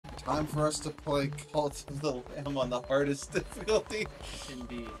Time for us to play Cult of the Lamb on the hardest difficulty.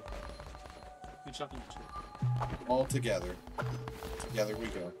 Indeed. Good shot in the tree. All together. Together we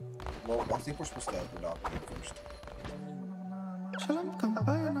go. Well, I think we're supposed to have the dog first.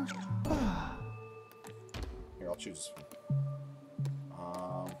 Here, I'll choose.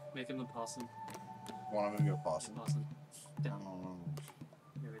 Make him the possum. One of them go possum. Possum. Down.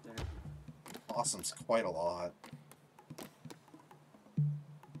 You're right there. Possum's quite a lot.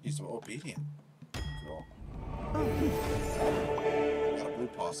 He's obedient. Cool. Got a blue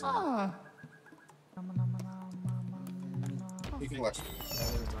possum. He can collect.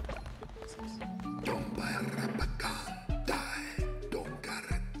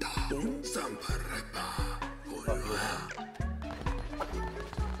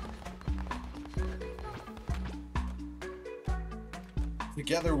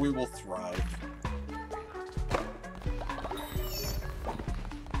 Together we will thrive.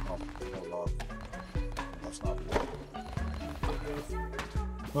 Oh, hold on. That's not good.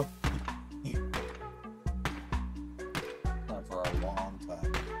 Not for a long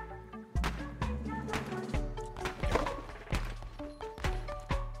time.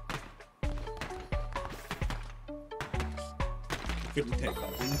 Couldn't take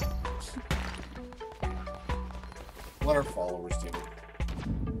that, didn't you? Let our followers do it.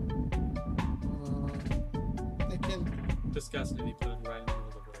 They can. Disgusting, he put it right in the middle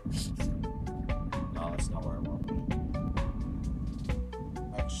of the road. No, that's not where I want it.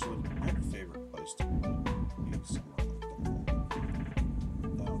 Actually, my favorite place to put it is somewhere like that.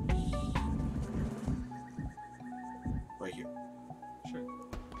 Down here. Right here. Sure.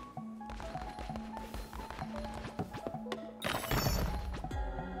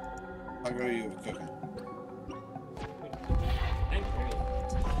 How good are you at cooking? Thank you.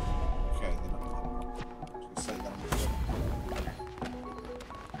 Okay, then I'm just say that I'm good.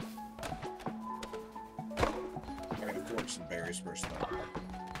 I gotta collect some berries first though.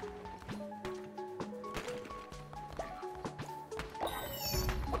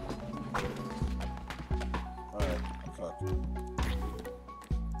 Alright, I'll cook.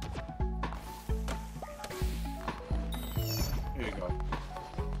 Here you go.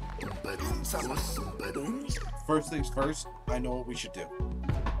 First things first, I know what we should do.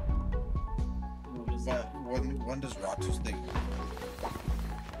 What is that? When does Ratu's thing?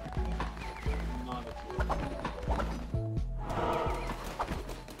 Not a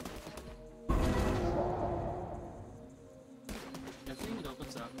I think it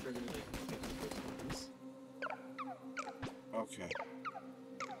opens after like 50 seconds. Okay.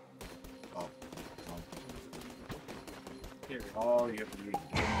 Oh. Here. Oh, you have to do it.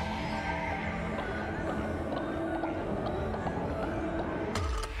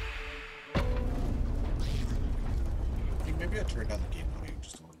 I think maybe I turned down the game volume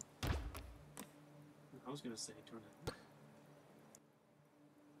just a little. I was gonna say turn it.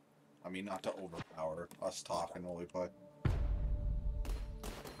 I mean, not to overpower us talking while we play.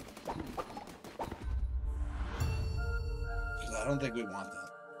 Because I don't think we want that.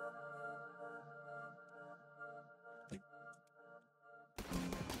 Like,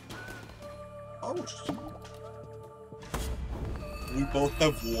 oh, we both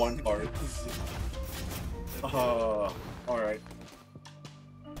have one heart. Alright.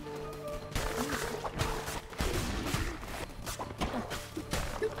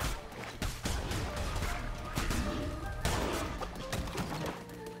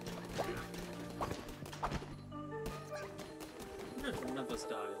 One of us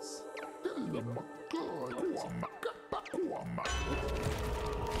dies. Oh man.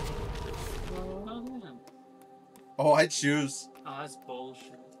 Oh, I choose. Oh, that's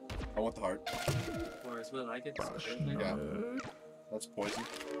bullshit. I want the heart. Or as well, I get Yeah. That's poison.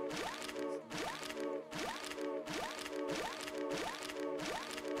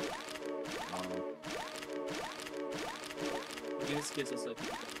 I guess it gives us like.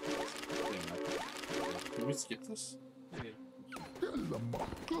 Can we skip this? Okay.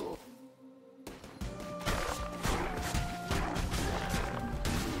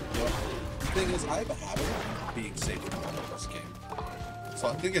 The thing is, I have a habit of being safe in this game. So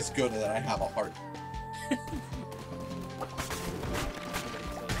I think it's good that I have a heart.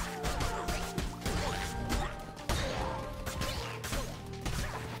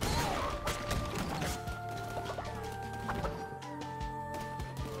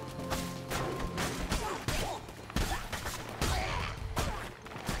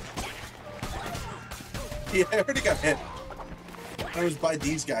 Yeah, I already got hit. I was by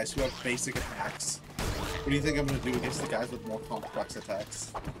these guys who have basic attacks. What do you think I'm going to do against the guys with more complex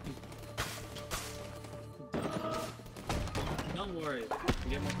attacks? Don't worry. You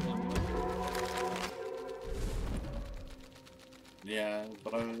get multiple on Yeah,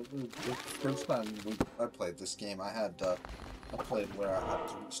 but the first time I played this game, I played where I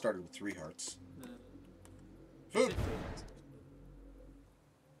started with 3 hearts. Food!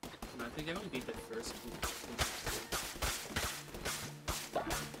 No, I think I only beat the first one.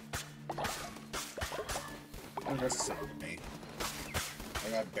 Oh, that's the same with me.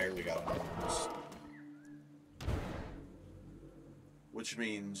 Like, I barely got on those. Which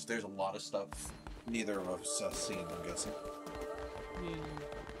means there's a lot of stuff neither of us have seen, I'm guessing. Yeah.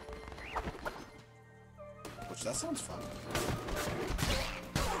 Which, that sounds fun.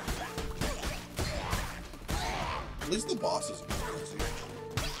 At least the bosses are crazy.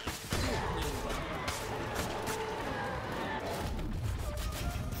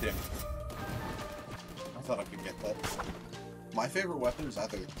 Damn it. I thought I could get that. My favorite weapon is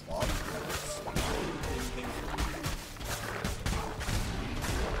either claw or axe.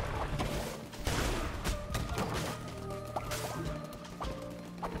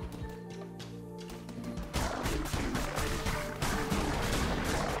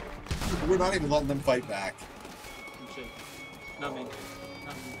 We're not even letting them fight back. Not me.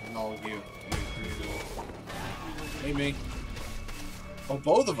 No, you. Hey, me. Oh,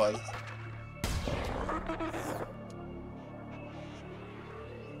 both of us.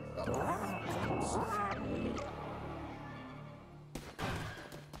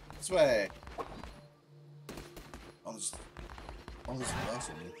 This way. Oh, there's less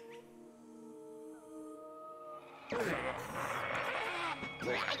of me.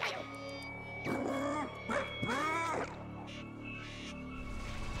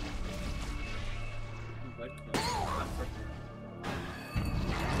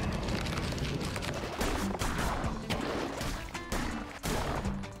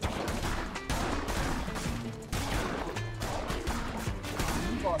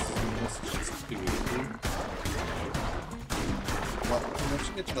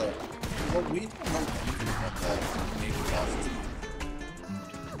 Well, we don't know anything about the major bosses.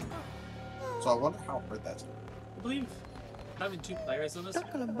 So I wonder how hard that's going. I believe having 2 players on this, we're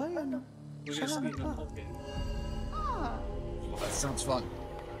gonna speed the whole game. Well, that sounds fun.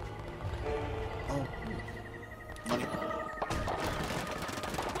 Oh, money.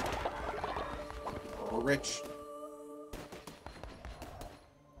 We're rich.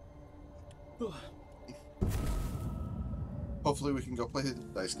 Hopefully we can go play the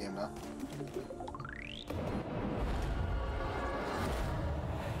dice game now.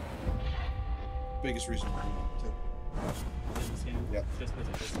 Biggest reason why we want to. Yep.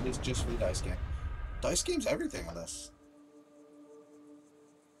 It's just for the dice game. Dice game's everything on this.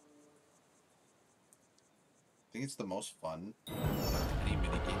 I think it's the most fun any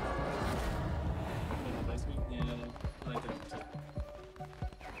minigame I've played. Yeah, I like that too.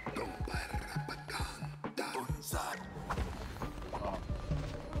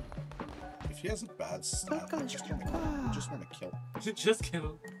 If he has a bad stat, I just want to kill. Just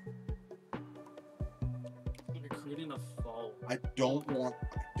kill. Recruiting a fall. I don't want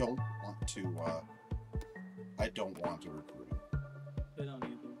to recruit him. I don't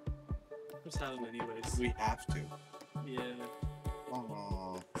either. Just have him anyways. We have to. Yeah.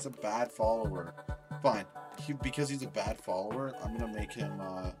 Oh, he's a bad follower. Fine. Because he's a bad follower, I'm gonna make him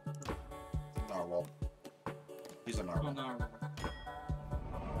narwhal. He's a narwhal. Oh, narwhal.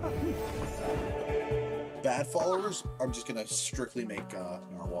 Bad followers, I'm just gonna strictly make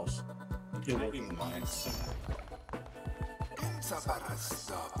narwhals. He'll work in the mines.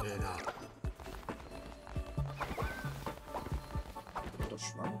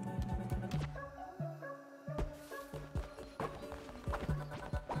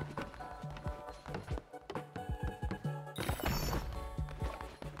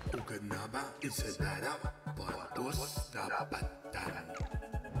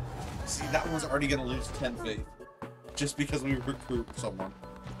 See, that one's already gonna lose 10 faith. Just because we recruit someone.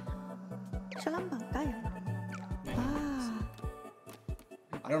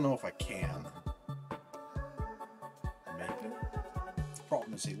 I don't know if I can. Maybe. The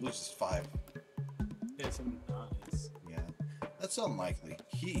problem is he loses 5. Yeah, some nice. Yeah. That's unlikely.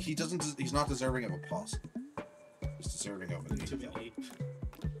 He's not deserving of a possum. He's deserving of an ape.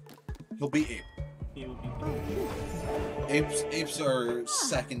 He'll be ape. He will be Apes are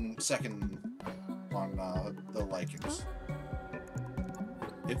second on the Lycans.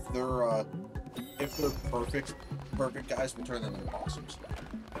 If they're perfect guys, we'll turn them into possums.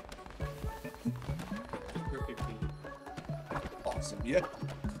 perfect team. Awesome, yeah.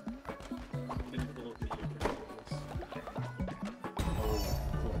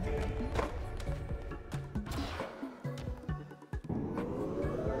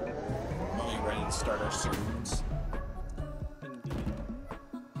 and start our sermons. Indeed.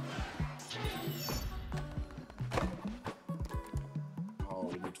 Oh,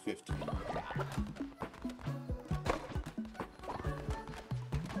 we need 15. Oh,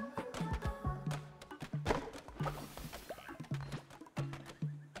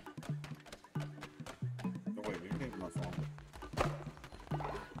 wait, we don't even have enough phone.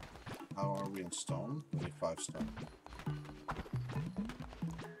 How are we in stone? We need 5 stone.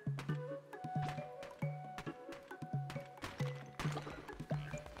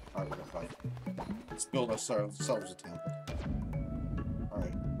 Let's build ourselves a temple.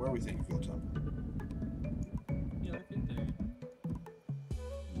 Alright, where are we thinking for the temple? Yeah, I think they.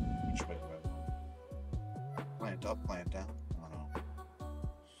 Which way do I plant up, plant down? I don't know.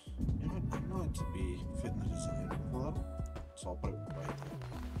 You know what? I want it to be fit in the design a little. So I'll put it right there.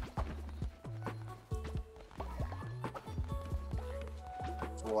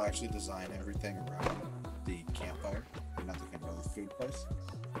 So we'll actually design everything around the campfire, not the campfire, the food place.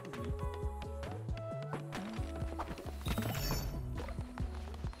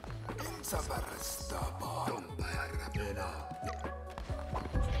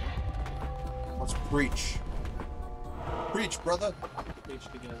 Let's preach. Preach, brother. Preach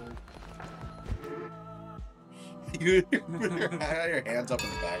together. You put your hands up in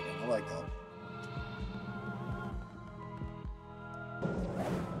the background. I like that.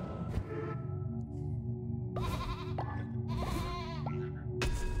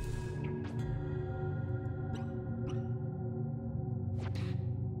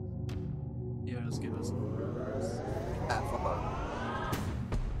 Yeah, just give us Half a heart.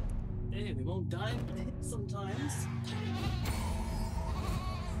 Hey, we won't die sometimes.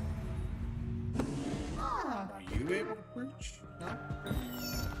 Are you able to preach? No? Oh,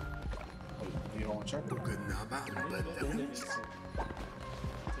 you don't want to check?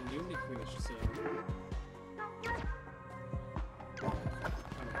 And you only preach, so.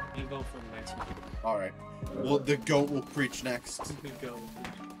 You go for the next one. Alright. Well, the goat will preach next. Go.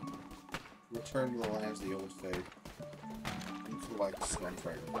 Return to the lands of the old faith. Into like the stone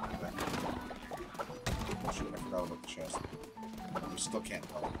fire. Oh shoot, I forgot about the chest. We still can't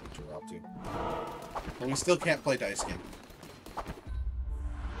tell what you're up to. And we still can't play dice game.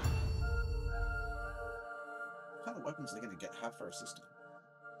 What kind of weapons are they gonna get half for our system?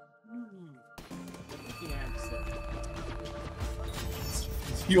 Yeah, so.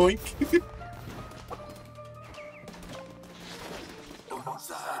 Yoink!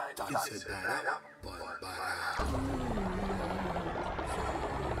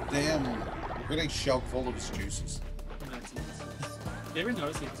 Damn, we're getting shelved full of his juices. That's nice. You ever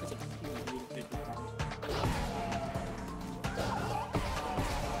notice it's such a really big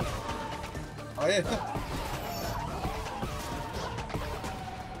Oh yeah.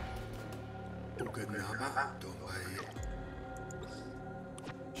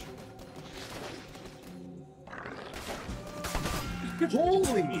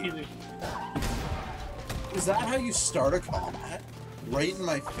 Holy! Is that how you start a combat? Right in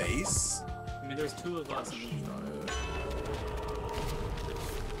my face? I mean, there's 2 of us in the start.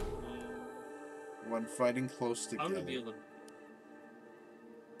 When fighting close I'm gonna together. be able to.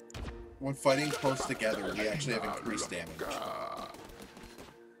 When fighting close together, we actually have increased damage.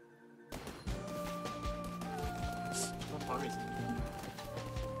 What part is it?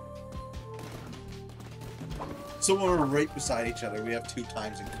 So when we're right beside each other, we have 2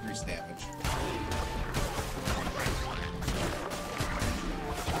 times increased damage.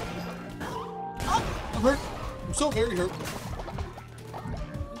 I'm hurt. I'm so very hurt.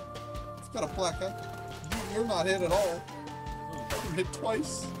 I've got a black eye. You're not hit at all. I'm hit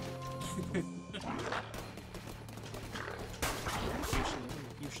twice. You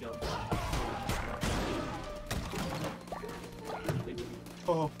shall.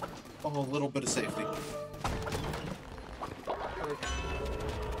 Oh, a little bit of safety.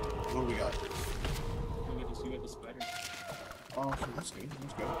 What do we got? You get the spider. Oh, okay, that's good.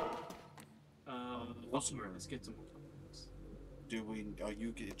 That's good. Let's get some more comments. Do we? Oh,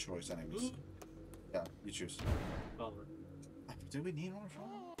 you get a choice, anyways. Yeah, you choose. Follower. Do we need one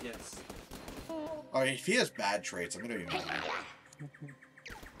follower? Yes. Alright, if he has bad traits, I'm gonna be mad.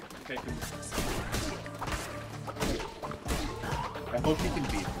 Okay, I hope he can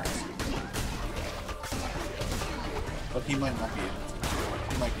beat us. But he might not be able to.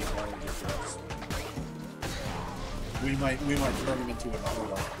 He might be more than for us. We might turn him into another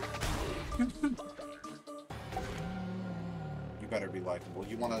one. You better be likable.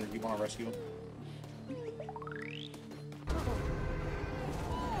 You wanna rescue him?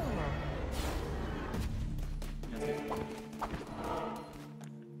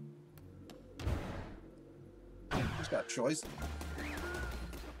 got choice.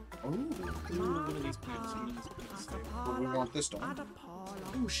 Ooh. Ooh, one of these plants, one of these plants. Well, we want this one.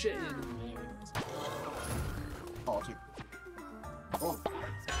 Oh shit! Yeah, Politics. Oh.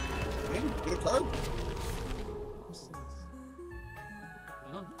 Hey, get a card. what's this?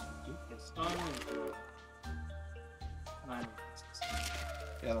 I don't do this. Oh, I don't know this.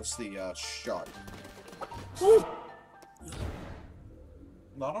 Yeah, that's the shot. Woo!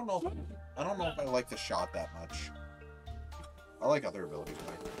 No, I don't know. I don't know if I like the shot that much. I like other abilities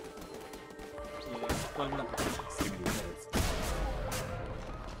better. Yeah, well, I'm not gonna do this. Give me the abilities.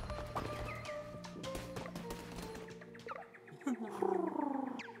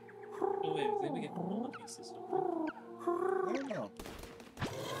 Oh wait, I think we get all the pieces, don't we? I don't know.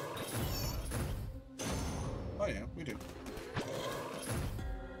 Oh yeah, we do.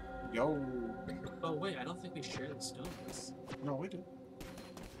 Yo. Oh wait, I don't think we share the stones. No, we do.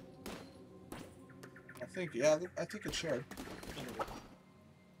 I think, yeah, I think it's shared.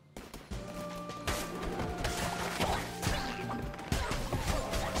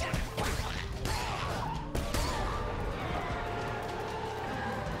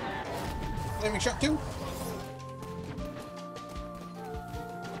 Flaming shot too.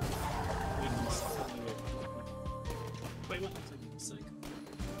 Wait, what? It's like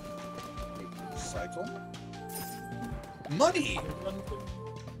Cycle. Money. run quick.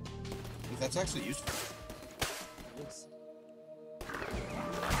 That's actually useful. Yes.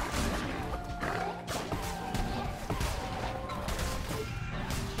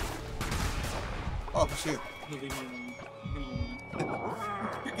 Oh shit! No, leave me alone.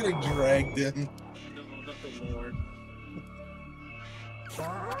 You're getting dragged in. No, not the Lord.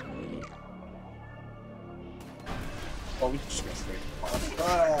 Oh, we just got straight.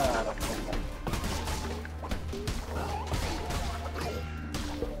 Ah.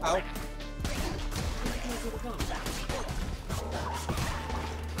 Ow!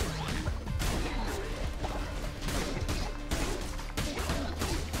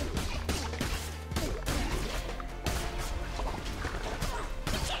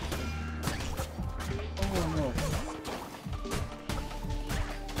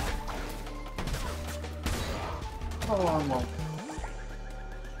 Oh no!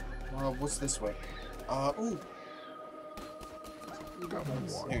 Oh no! What's this way? Ooh!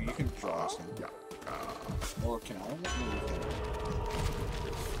 Here, you can draw some. Or can I?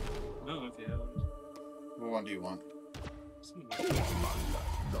 No, if you haven't. What one do you want? Some-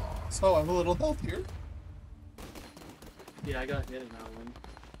 So I'm a little healthier. Yeah, I got hit in that one.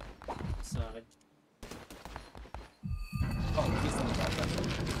 Side. Oh, he's the back.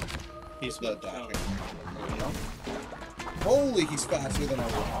 He's the dash. There we go. Holy, he's faster than I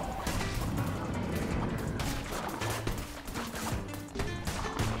was.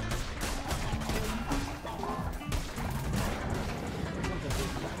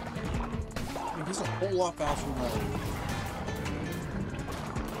 He's a whole lot faster than I was.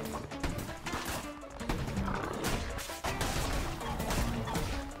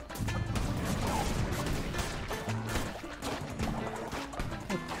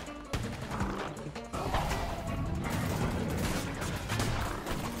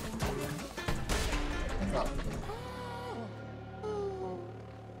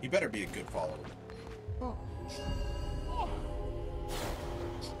 He better be a good follower.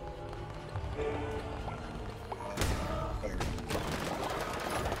 There.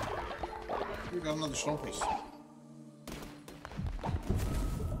 We got another stone piece.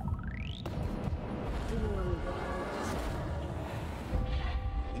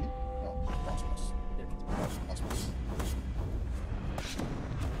 No, Cosmos. Cosmos.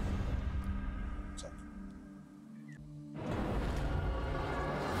 Sorry.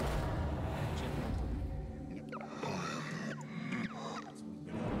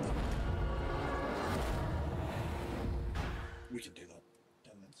 We can do that.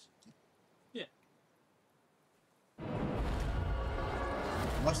 10 minutes. Yeah.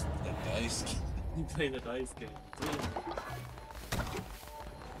 Must be the dice. You play the dice game.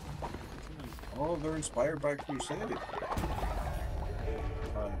 Oh, they're inspired by Crusade.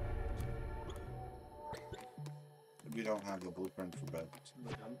 We don't have the blueprint for bed.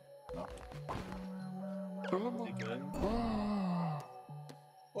 No. Pretty good.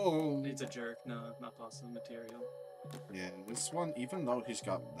 Oh. He's a jerk. No, not possible material. Yeah, this one, even though he's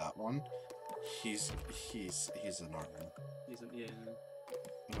got that one, he's a narwhal. He's a, yeah.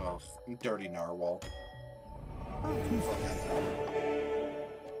 Well, dirty narwhal. I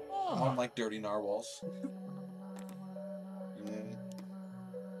don't like dirty narwhals. Yeah.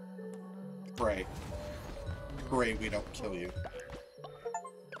 Pray. Pray we don't kill you.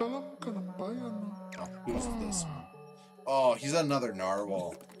 Oh, who's this one? Oh, he's another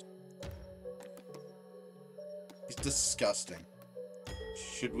narwhal. He's disgusting.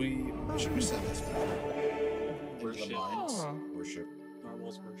 Should we send this back? Into Worship. the mines? Worship.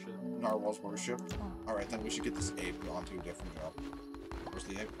 Narwhal's worship. Narwhal's worship. Alright, then we should get this ape onto a different job. Where's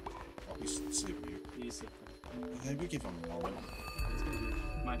the ape? Oh, he's sleeping here. He's Hey, we give him a moment.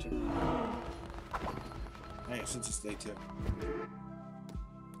 my check. Hey, since it's day 2.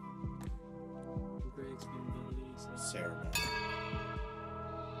 Great abilities. Sarah.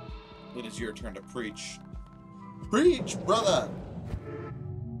 It is your turn to preach. Preach, brother!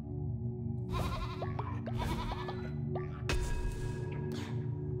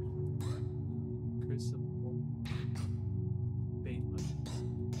 Crucible. Bane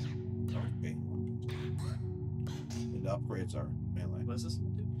weapons. It upgrades our melee. What does this do?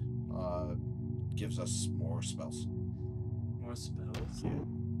 Gives us more spells. More spells? Yeah.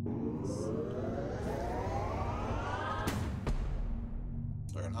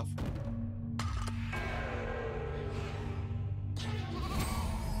 Fair enough.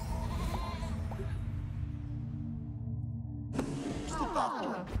 Just the doctor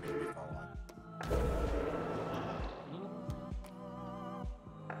gonna be following.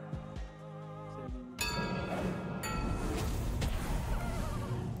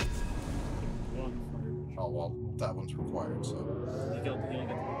 Oh well, that one's required, so.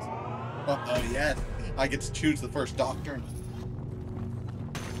 Oh yeah, I get to choose the first doctrine.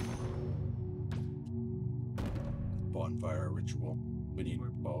 Bonfire ritual. We need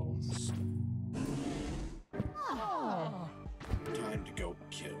bones. Time to go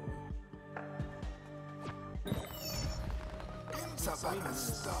kill.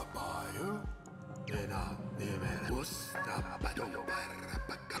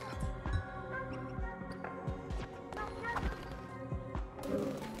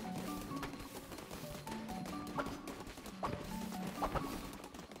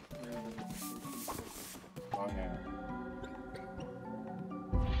 Oh yeah.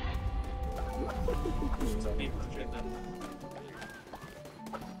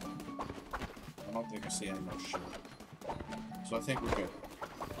 I don't think I see any more shit. So I think we're good.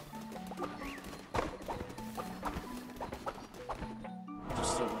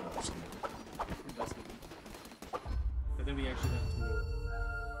 Just still investing. But then we actually have to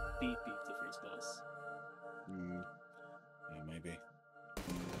beat the first boss. Yeah, maybe.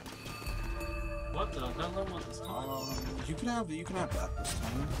 What the hell? I want this time. You can have that this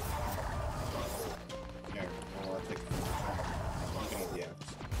time. Here, well, I'll take it. You can have the axe.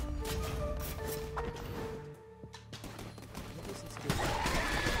 What does this do?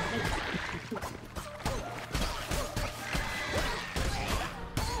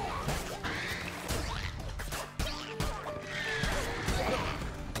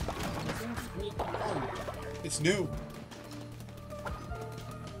 It's new.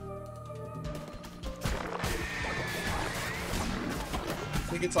 I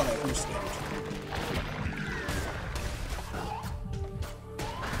think it's on every stage.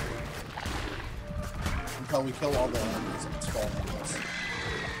 Until we kill all the enemies and it's falling on us.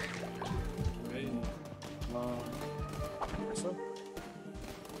 So?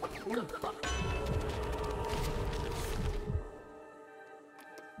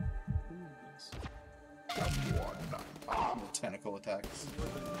 Tentacle attacks.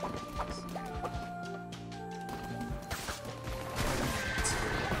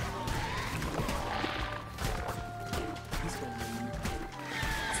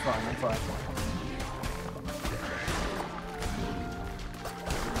 It's fine, I'm fine.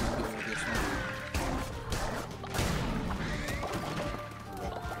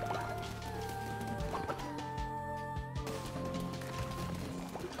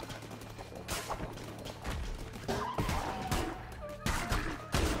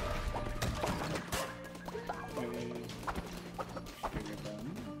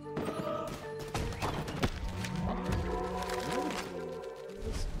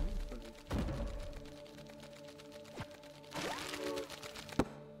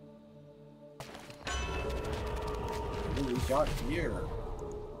 What do we got here?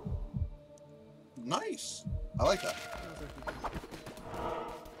 Nice. I like that.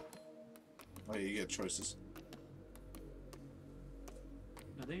 Oh, yeah, you get choices.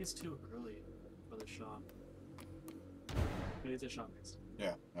 I think it's too early for the shop. Maybe it's a shop next.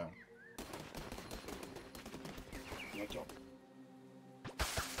 Yeah, yeah. Let's go.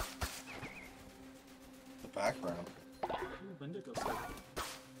 The background. Ooh, Wendigo stuff.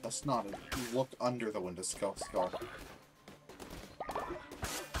 That's not it. Look under the window skull.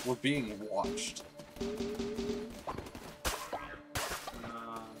 We're being watched.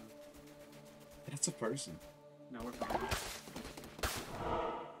 It's a person. No, we're fine.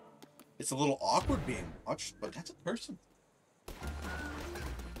 It's a little awkward being watched, but that's a person.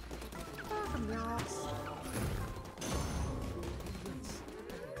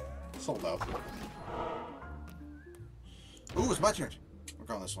 Sold out. Ooh, it's my turn. We're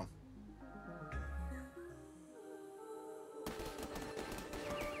going this one.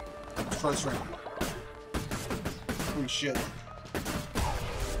 Try this ring. Holy shit.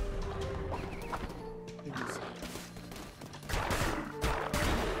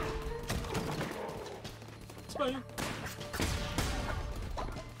 Spider.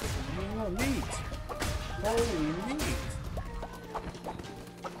 Oh, neat. Holy neat.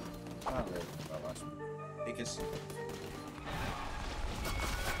 Not really that last one. Because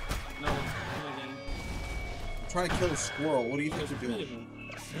No, not again. I'm trying to kill a squirrel. What do you think There's you're three of doing?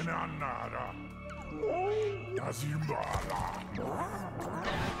 them. Sinanara. Dazimbara.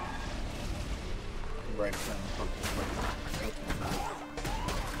 Right from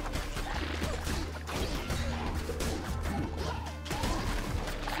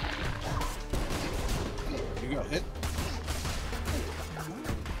you got hit?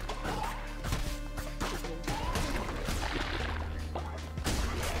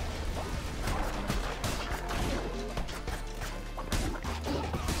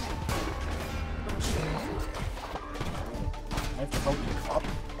 I have to help you up.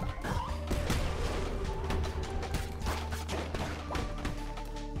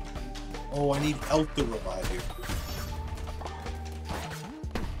 Oh, I need health to revive you.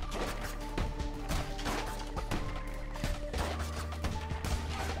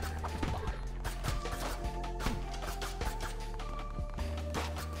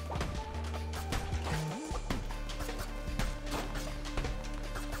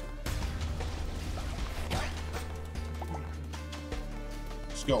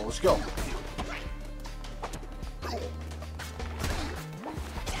 Let's go, let's go.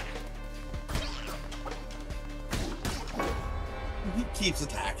 He keeps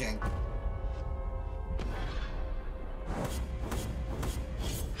attacking.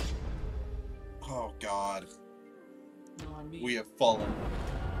 Oh god, No, on me. we have fallen.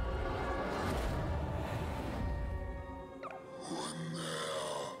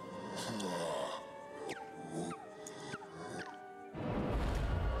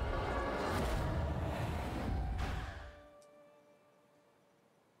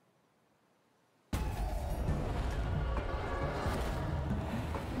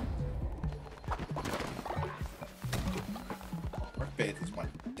 Our faith has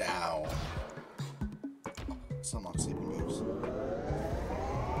went down. Let's unlock sleeping moves.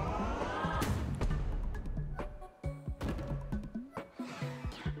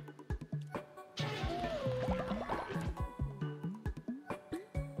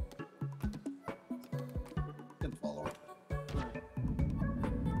 Didn't follow it. Alright.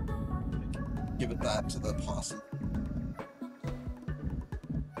 Give it that to the possum.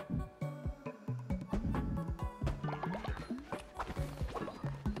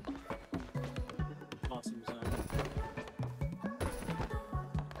 Possum's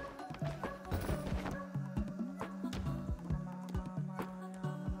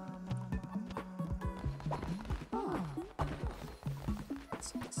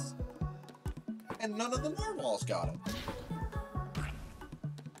And none of the narwhals got it.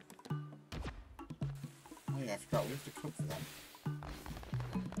 Oh yeah, I forgot we have to cook for them.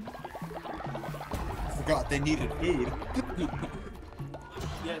 I forgot they needed food.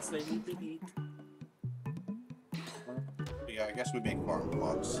 Yes, they need to eat. Yeah, I guess we make farm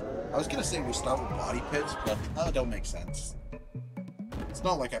blocks. I was gonna say we start with body pits, but that don't make sense. It's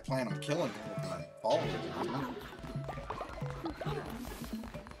not like I plan on killing them with my followers.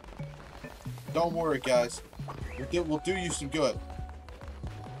 Don't worry, guys. We'll do you some good.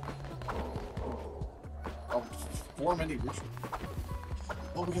 Oh, form any ritual.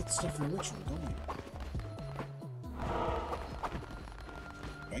 Oh, we got the stuff from the ritual, don't we?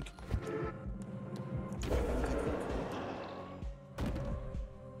 Wink.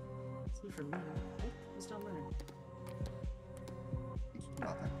 See for me. What's down there?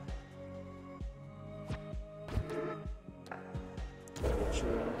 Nothing.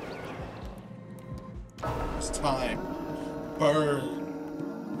 It's time. Burn.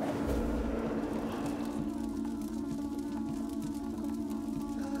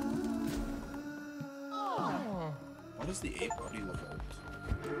 What is the ape body look like?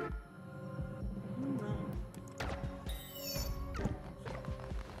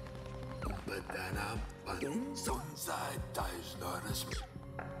 Badana ban sunside dies notice.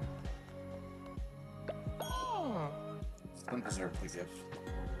 It's undeserved, the gift.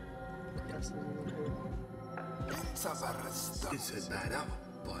 Yes, Isadara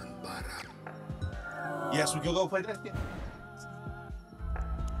Bonbara. Yes, we can go play that game.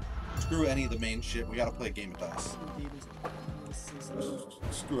 Screw any of the main shit. We gotta play a game of dice.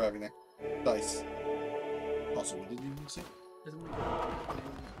 Screw everything. Dice. Also, what did you say?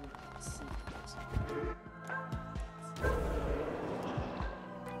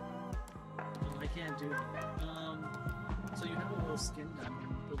 I can't do that. So you have a little skin diamond.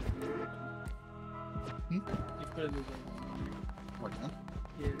 You put a new one. What, huh?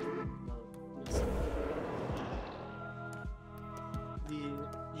 Yeah.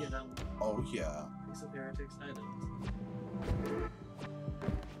 Yeah, that one. Oh, yeah. Piece of heretics items.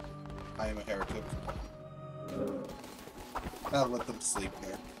 I am a heretic. I'll let them sleep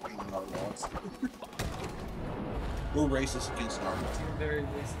there. In our walls. We're racist against Narwhals. You're very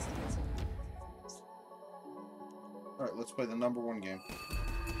racist against them. Alright, let's play the #1 game.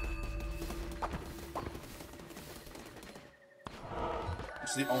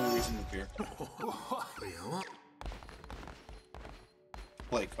 It's the only reason to here.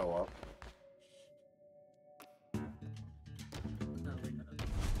 Play co-op. No, we're not.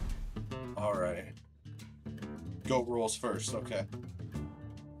 Alright. Goat rolls first, okay.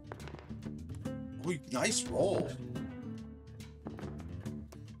 Ooh, nice roll.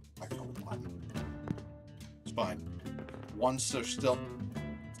 I go with 1. It's fine. 1's so still.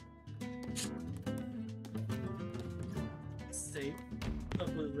 Safe. Oh,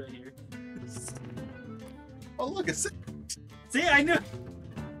 blue right here. Oh, look, it's See, I knew.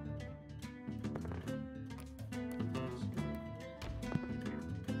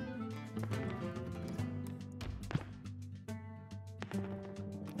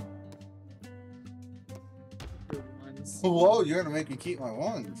 Whoa, you're gonna make me keep my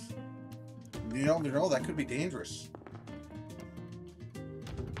 1s. You know that could be dangerous.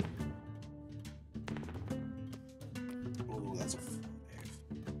 Ooh, that's a 5.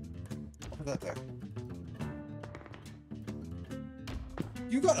 Look at that there.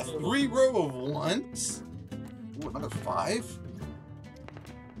 You got a 3 row of 1s? Ooh, another 5?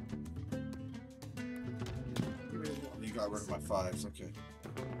 You got rid of my 5s, okay.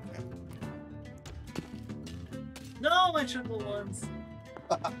 No, my triple ones.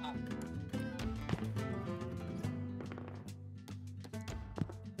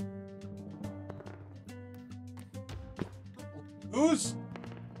 Who's?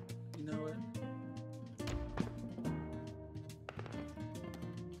 You know what?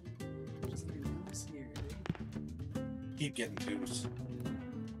 Just gonna do this here. Keep getting 2s.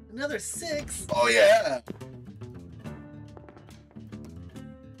 Another 6. Oh yeah!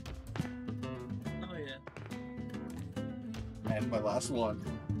 Oh yeah. And my last 1.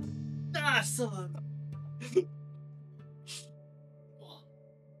 Ah, son.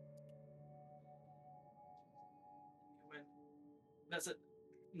 That's it.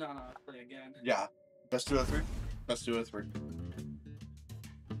 No, play again. Yeah. Best 2 out of 3? Best 2 out of 3.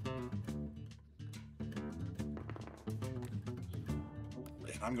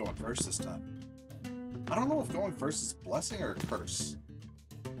 And I'm going first this time. I don't know if going first is a blessing or a curse.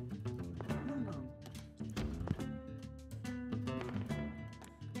 I don't know.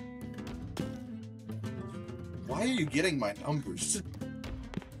 Why are you getting my numbers?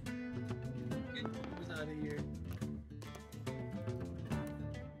 Get yours out of here.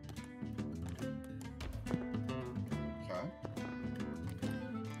 Okay.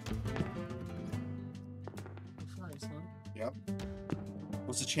 5s, huh? Yep.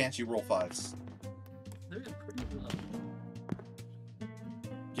 What's the chance you roll 5s? They're pretty low.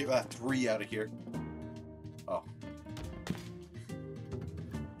 Get that 3 out of here. Oh.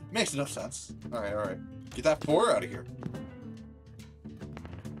 Makes no sense. Alright, alright. Get that 4 out of here.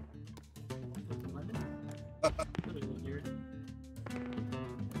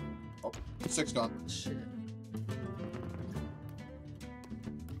 Oh, 6 gone. Shit.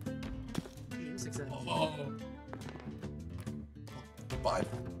 6 out of Oh. 5.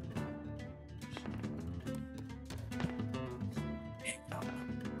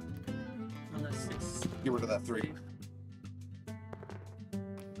 No, that's 6. Get rid of that 3.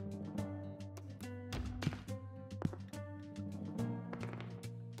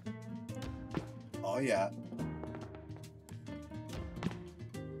 Oh yeah.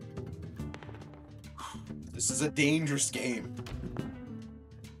 This is a dangerous game.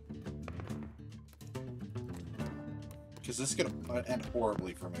 Because this is gonna end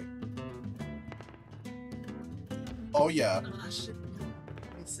horribly for me. Oh yeah. Ah, shit.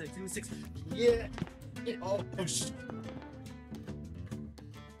 6. Give me 6. Yeah. Oh shit.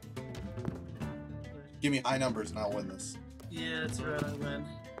 Give me high numbers and I'll win this. Yeah, that's right. I win.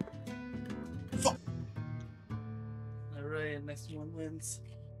 Fuck. next one wins.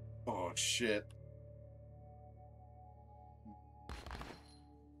 Oh shit.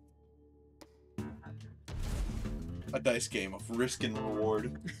 A dice game of risk and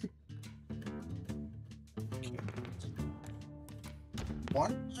reward. Okay.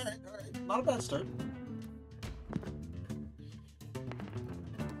 One? Alright. Not a bad start.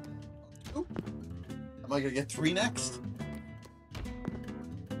 Oop. Am I gonna get 3 next?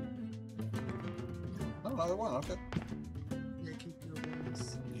 Oh, another one, okay. Yeah, keep your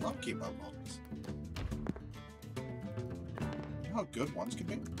wins. I'll keep my bonus. You know how good ones can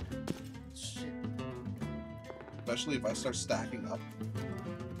be? Shit. Especially if I start stacking up.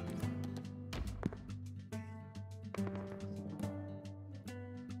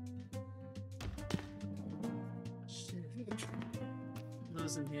 Shit.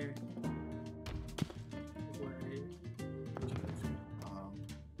 Losing here. Where are you?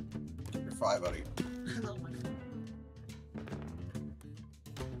 You're 5 out of you. Oh my god.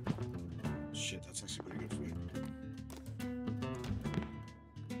 Shit, that's actually pretty good for you.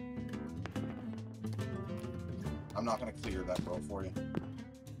 I'm not gonna clear that row for you.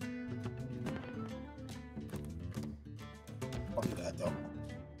 I'll do that though.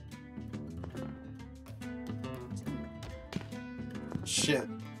 Shit.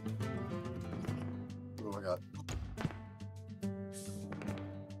 What do I got?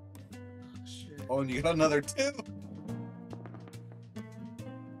 Shit. Oh, and you got another 2.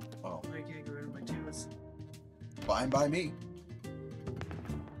 Oh, I can't get rid of my twos. fine by me.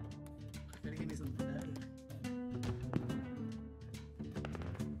 Gotta give me something better.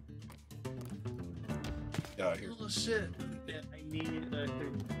 Get out of here. Oh shit. Yeah, I need a 3.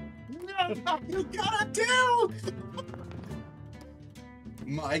 No, you got a 2!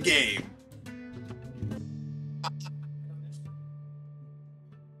 My game.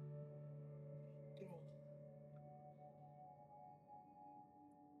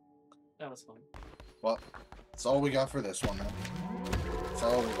 That was fun. Well, that's all we got for this one, man. That's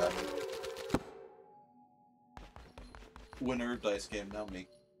all we got. Winner of dice game, now me.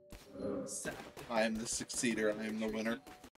 Sad. I am the succeeder. I am the winner.